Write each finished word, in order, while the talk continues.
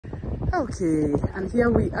Okay, and here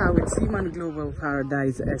we are with Seman Global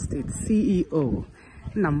Paradise Estate CEO.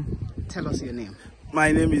 Nam, tell us your name.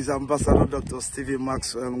 My name is Ambassador Dr. Stephen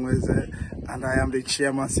Maxwell Mweze, and I am the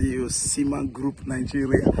Chairman CEO of Seman Group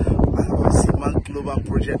Nigeria and Seman Global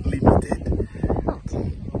Project Limited.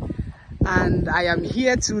 Okay. And I am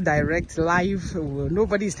here to direct live.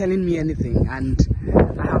 Nobody is telling me anything, and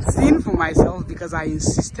I have seen for myself because I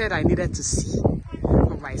insisted I needed to see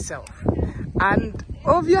for myself. And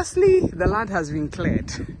obviously the land has been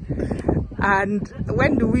cleared. And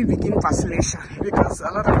when do we begin parcellation? Because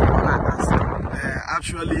a lot of people are asking.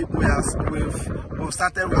 Actually, we have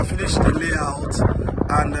finished the layout,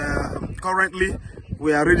 and currently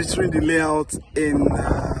we are registering the layout in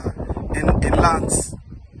lands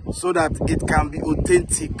so that it can be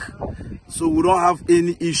authentic. So we don't have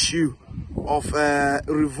any issue of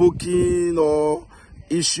revoking or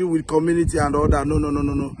issue with community and all that.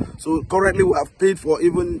 No. So currently we have paid for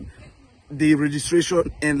even the registration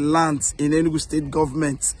in lands in Enugu state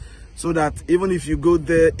government, so that even if you go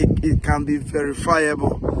there, it can be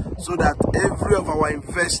verifiable, so that every of our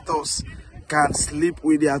investors can sleep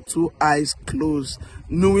with their two eyes closed,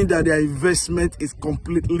 knowing that their investment is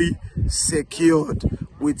completely secured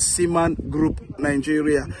with Seman Group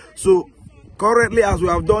Nigeria. So currently, as we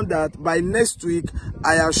have done that, by next week,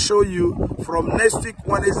 I assure you, from next week,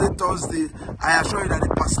 Wednesday, Thursday, I assure you that the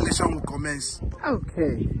parcellation will commence.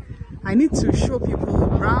 Okay. I need to show people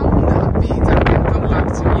around a bit and then come back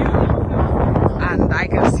to you. And I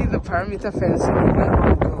can see the perimeter fencing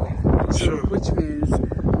going. So, sure. Which means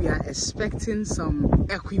we are expecting some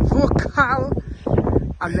equivocal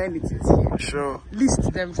amenities here. Sure.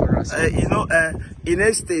 List them for us. In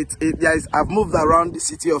estate, I've moved around the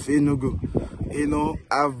city of Enugu.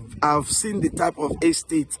 I've seen the type of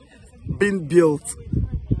estate being built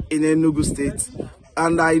in Enugu state,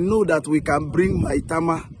 and I know that we can bring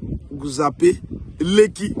Maitama, Guzape,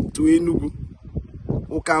 Lekki to Enugu.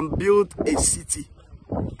 We can build a city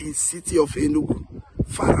of Enugu,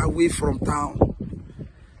 far away from town.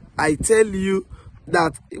 I tell you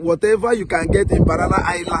that whatever you can get in Banana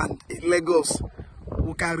Island in Lagos,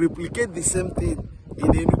 we can replicate the same thing in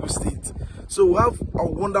Enugu state. So we have a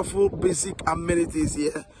wonderful basic amenities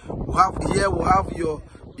here. We have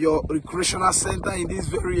your recreational center in this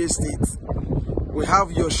very estate. We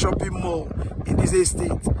have your shopping mall in this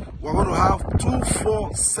estate. We're going to have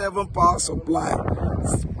 24/7 power supply.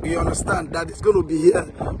 You understand that it's going to be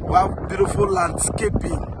here. We have beautiful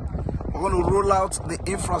landscaping. We're going to roll out the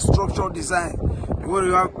infrastructure design.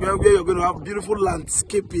 You're going to have beautiful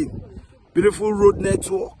landscaping, beautiful road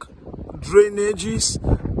network, drainages.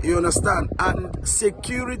 You understand? And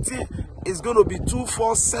security is going to be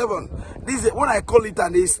 24/7. This is when I call it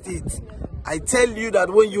an estate. I tell you that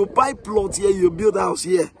when you buy plot here, you build a house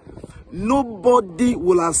here, nobody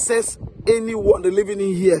will assess anyone living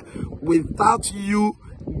in here without you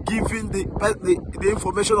giving the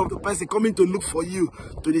information of the person coming to look for you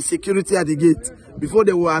to the security at the gate before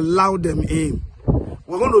they will allow them in.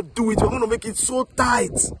 We're going to do it. We're going to make it so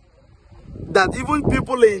tight that even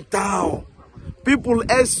people in town, people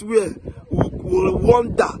elsewhere will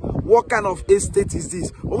wonder, what kind of estate is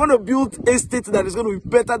this? We're going to build estate that is going to be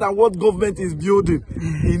better than what government is building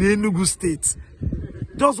in Enugu state.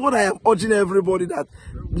 Just what I am urging everybody, that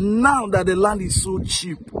now that the land is so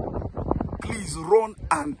cheap, please run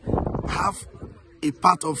and have a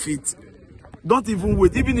part of it. Don't even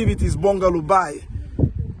wait. Even if it is bungalow, buy.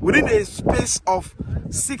 Within a space of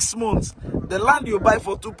 6 months, the land you buy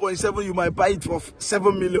for 2.7, you might buy it for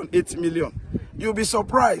 7 million, 8 million. You'll be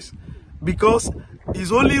surprised, because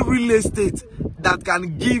it's only real estate that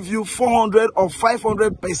can give you 400 or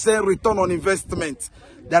 500% return on investment.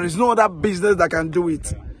 There is no other business that can do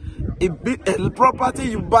it. A property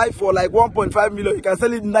you buy for like 1.5 million, you can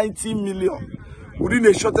sell it 90 million within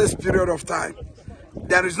the shortest period of time.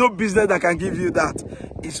 There is no business that can give you that.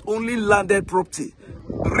 It's only landed property,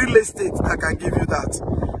 real estate, that can give you that.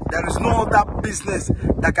 There is no other business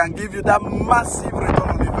that can give you that massive return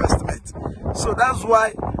on investment. So that's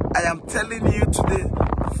why I am telling you today,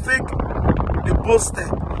 take the bold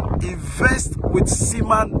step, invest with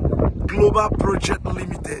Seman Global Project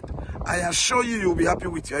Limited. I assure you, you'll be happy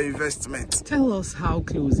with your investment. Tell us how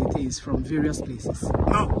close it is from various places.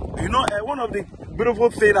 No, one of the beautiful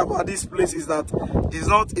things about this place is that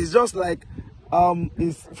it's just like,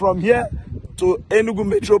 it's from here to Enugu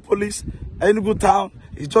Metropolis, Enugu town,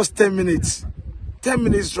 it's just 10 minutes. 10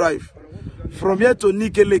 minutes drive. From here to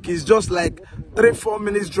Nike Lake is just like 3-4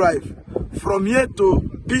 minutes drive. From here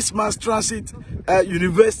to Peace Mass Transit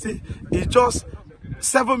University is just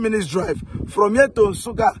 7 minutes drive. From here to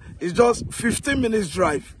Nsuka is just 15 minutes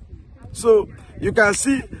drive. So you can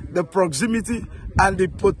see the proximity and the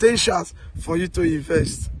potentials for you to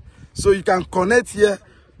invest. So you can connect here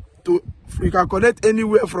you can connect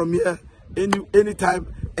anywhere from here,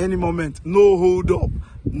 anytime, any moment. No hold up.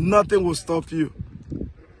 Nothing will stop you.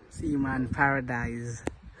 Seman paradise.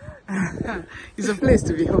 It's a place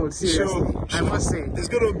to behold, seriously. Sure. I must say. It's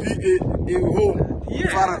going to be a home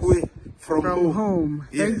far away from home.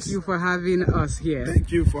 Yes. Thank you for having us here.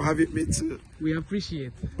 Thank you for having me too. We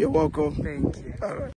appreciate it. You're welcome. Thank you. All right.